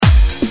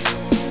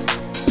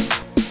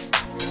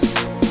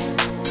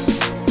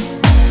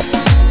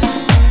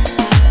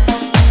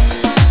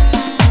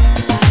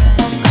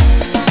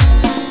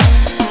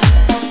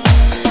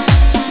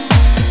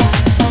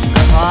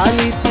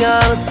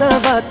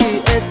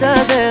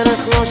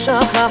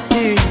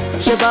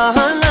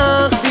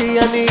הלכתי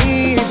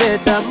אני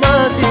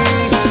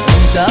ותמדתי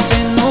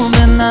דפנו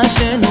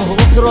ונשנו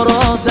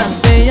צרורות אז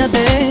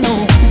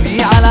בידינו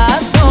מי על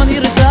האדון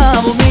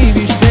ירכב ומי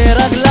בשתי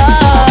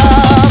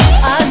רגליו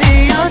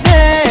אני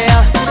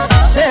יודע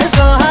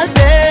שזו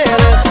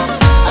הדרך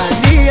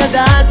אני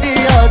ידעתי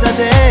עוד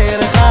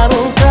הדרך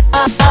ארוכה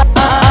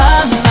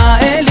אנא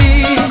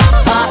אלי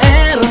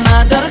האר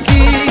נא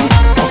דרכי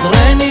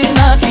עזרני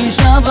נא כי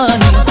שב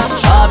אני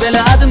שב אל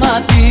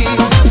אדמתי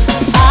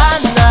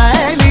אנא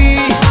אלי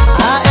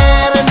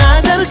האר נא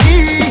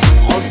דרכי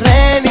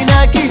עזרני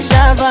נא כי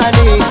שב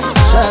אני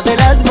שב אל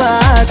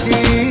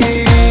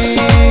אדמתי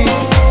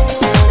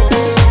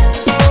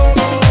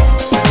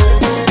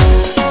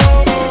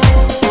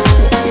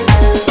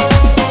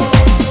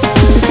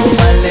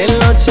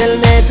ובלילות של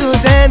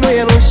נדודנו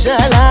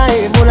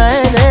ירושלים מול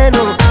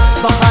עינינו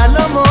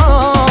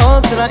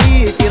בחלומות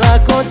ראיתי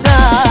רק אותה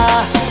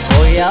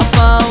כה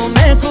יפה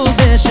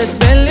ומקודשת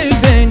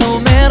בלבנו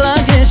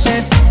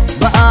מרגשת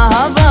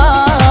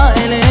באהבה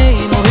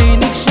אלינו היא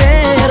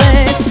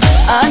נקשרת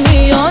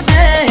אני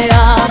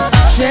יודע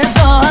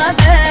שזו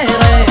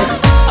הדרך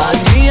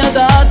אני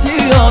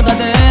ידעתי עוד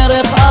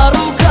הדרך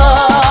ארוכה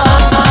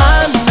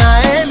אנא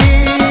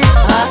אלי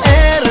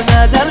האר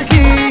נא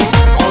דרכי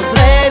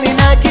עוזרני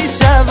נא כי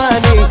שב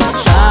אני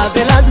שב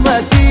אל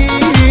אדמתי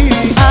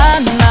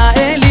אנא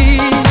אלי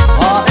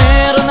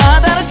האר נא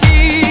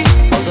דרכי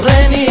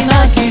עזרני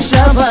נא כי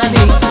שב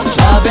אני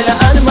שב אל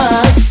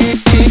אדמתי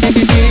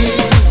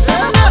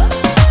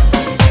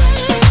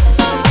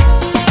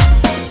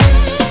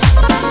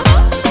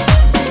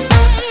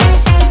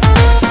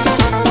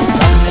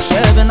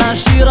נשב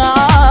נשיר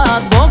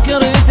עד בוקר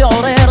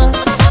תעורר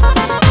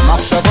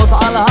מחשבות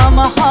על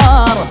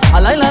המחר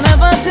הלילה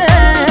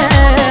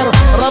נוותר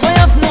רב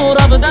יפנו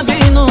רב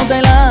דבינו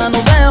די לנו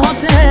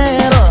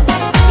בהותר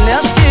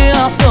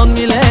להשקיע סוד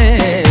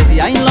מלב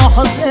יין לא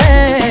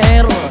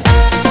חסר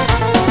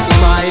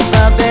אם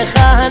עייפה בך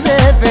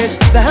הנפש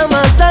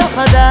והמזל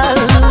חדל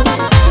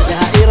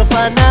להאיר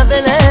פניו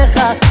אליך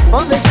פה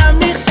ושם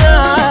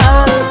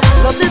נכשל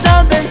לא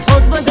תדע בין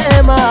צחוק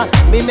ודמע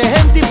מי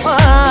מהם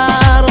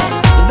תבחר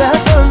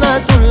והכל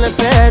נתון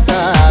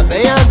לפתע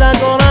ביד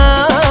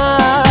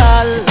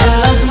הגורל אין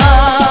לה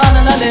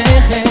זמן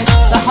ללכת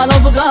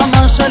תחלוף גם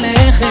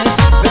השלכת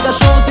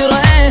ותשוב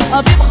תראה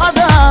אביב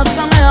חדש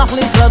שמח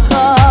לקראתך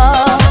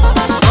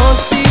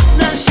נוסיף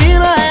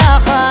נשיר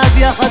יחד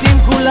יחד עם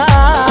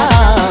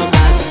כולם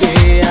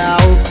נצביע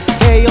עוף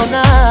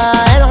כיונה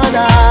אל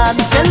ענן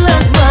תן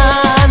לה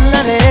זמן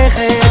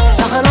ללכת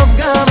תחלוף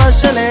גם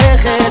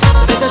השלכת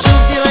ותשוב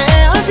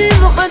תראה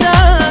אביב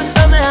חדש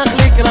שמח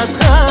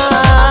לקראתך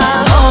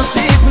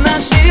נוסיף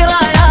נשיר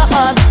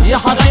יחד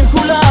יחד עם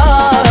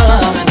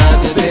כולם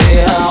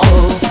נגביה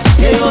עוף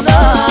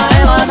כיונה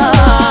אל ענן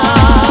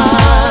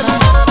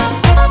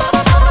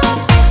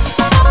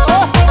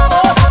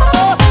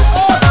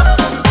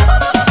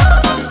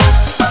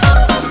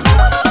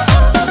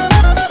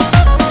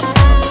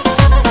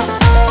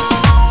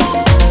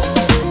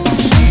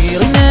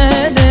שיר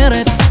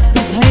נהדרת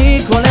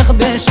בצחי קולך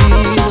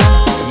בשיר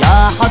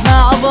יחד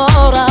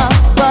נעבורה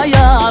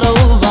ביער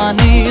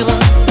ובניר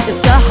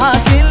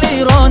תצחקי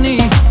לירוני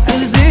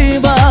אל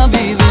זיב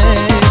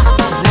אביבך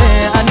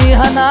זה אני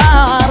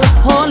הנער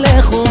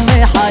הולך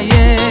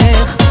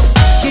ומחייך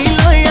כי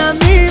לא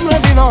ימים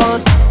רבים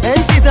עוד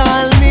אין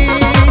תתעלמי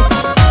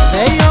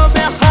ויום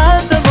אחד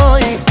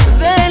תבואי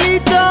ולי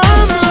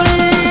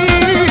תאמרי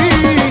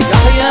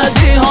קח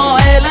ידי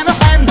הועל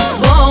אנחן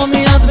בוא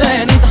מיד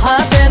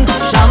ונתחתן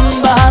שם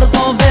בהר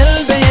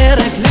טובל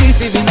בירק לי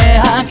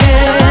תבנה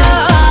הקן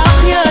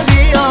אך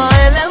ידי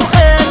אוהל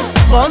אמכן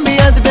בוא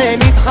מיד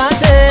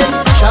ונתחתן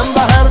שם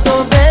בהר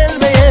טובל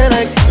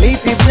בירק לי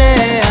תבנה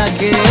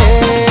הקן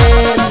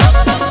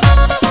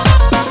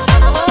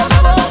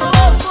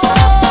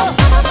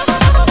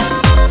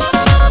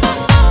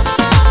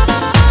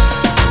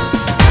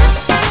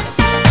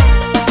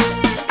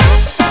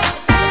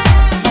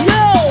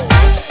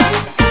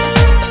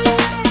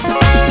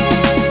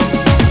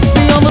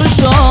ביום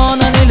ראשון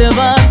אני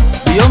לבד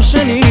ביום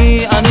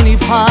שני אני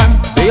נבחן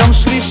ביום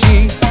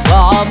שלישי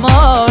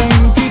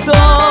פעמיים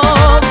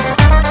כיתוב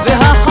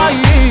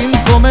והחיים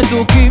כה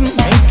מתוקים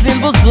עם צליל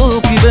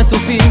בוזוקי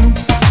ותופים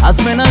אז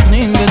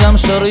מנגנים וגם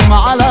שרים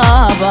על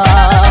אהבה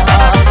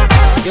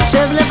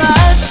יושב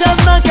לבד שם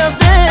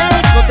בקפה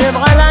כותב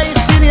עלייך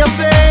שיר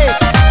יפה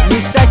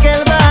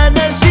מסתכל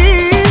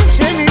באנשים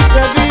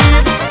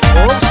שמסביב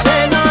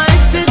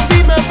וכשנועצת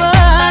בי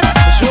מבט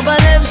שוב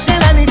הלב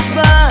שלה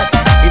נצבט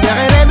היא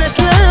נעלמת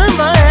לה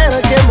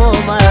מהר כמו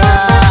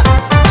מלאך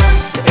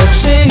איך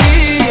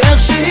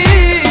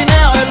שהיא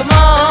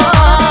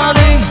נעלמה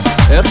לי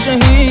איך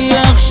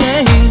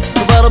שהיא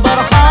כבר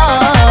ברחה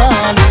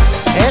לי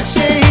איך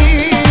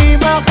שהיא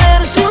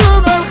בחר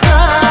שוב על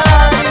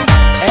חי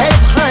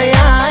את חיי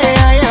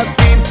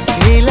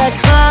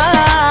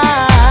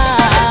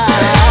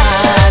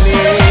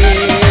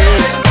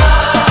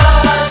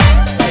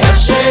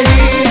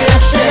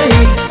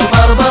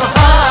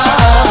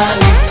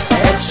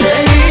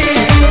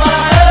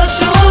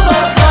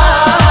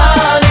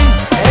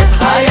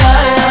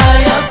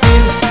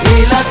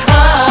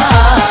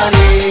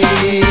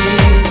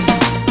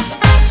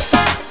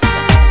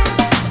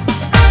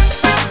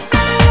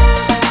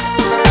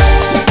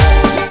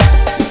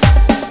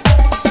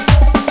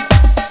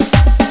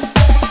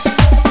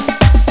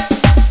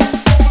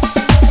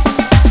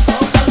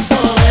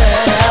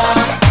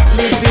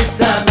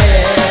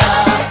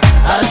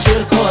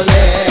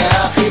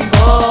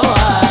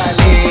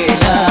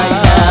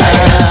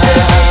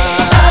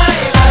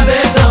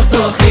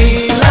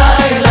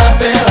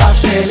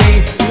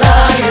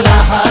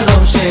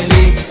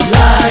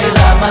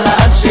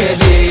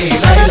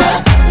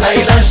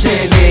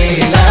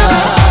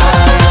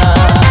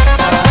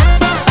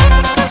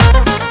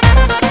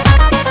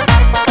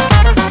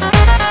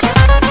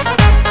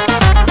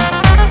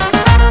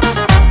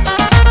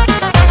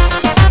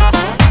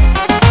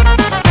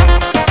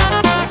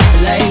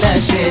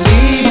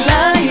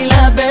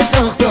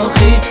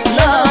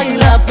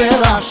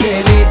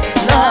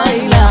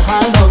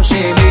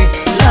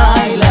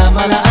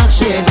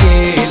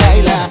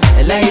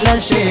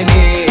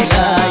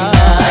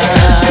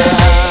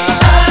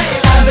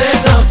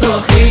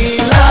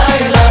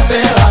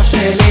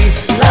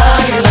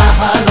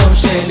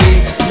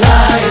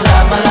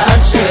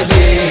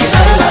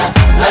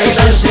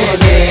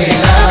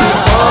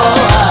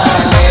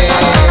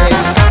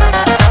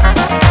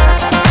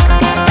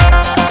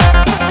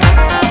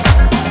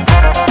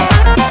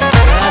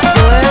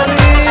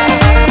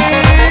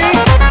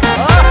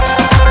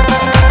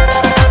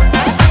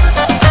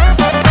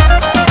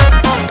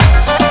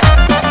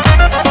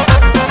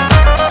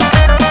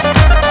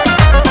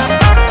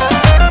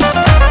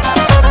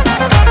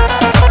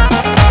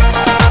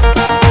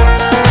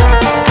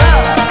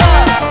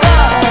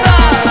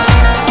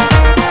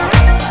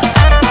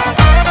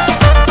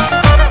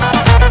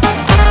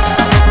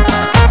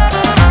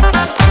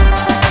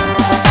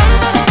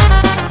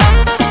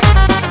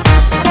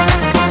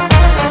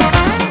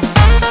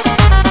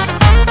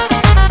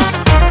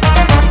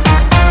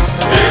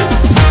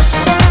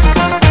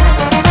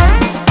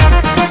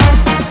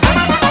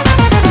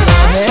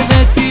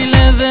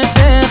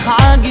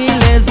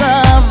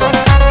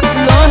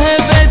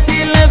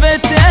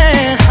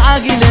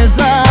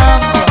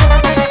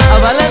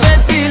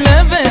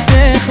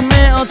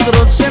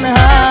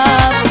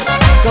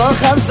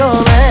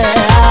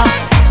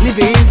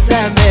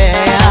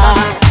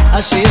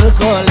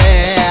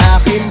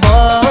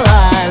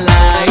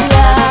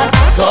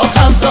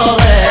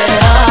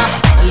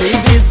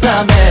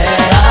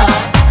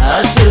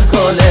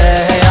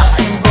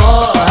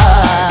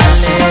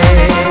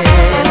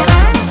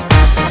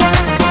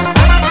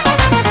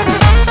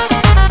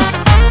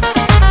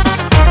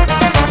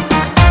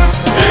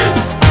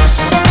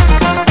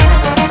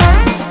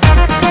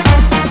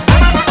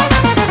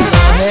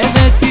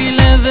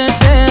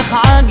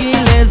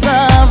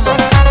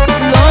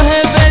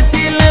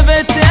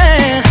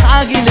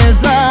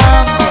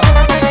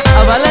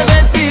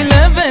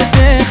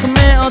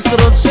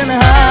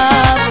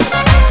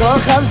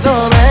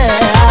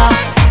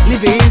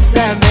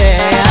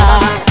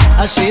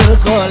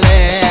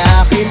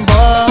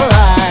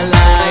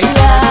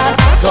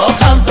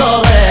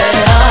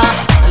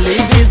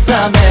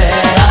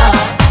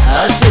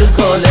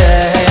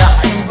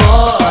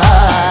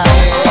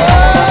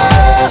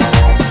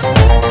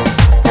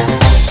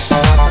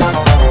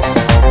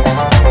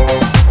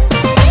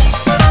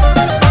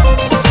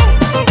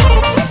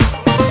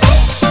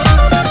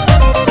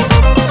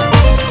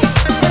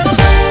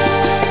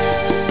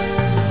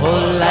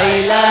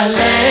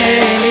לילה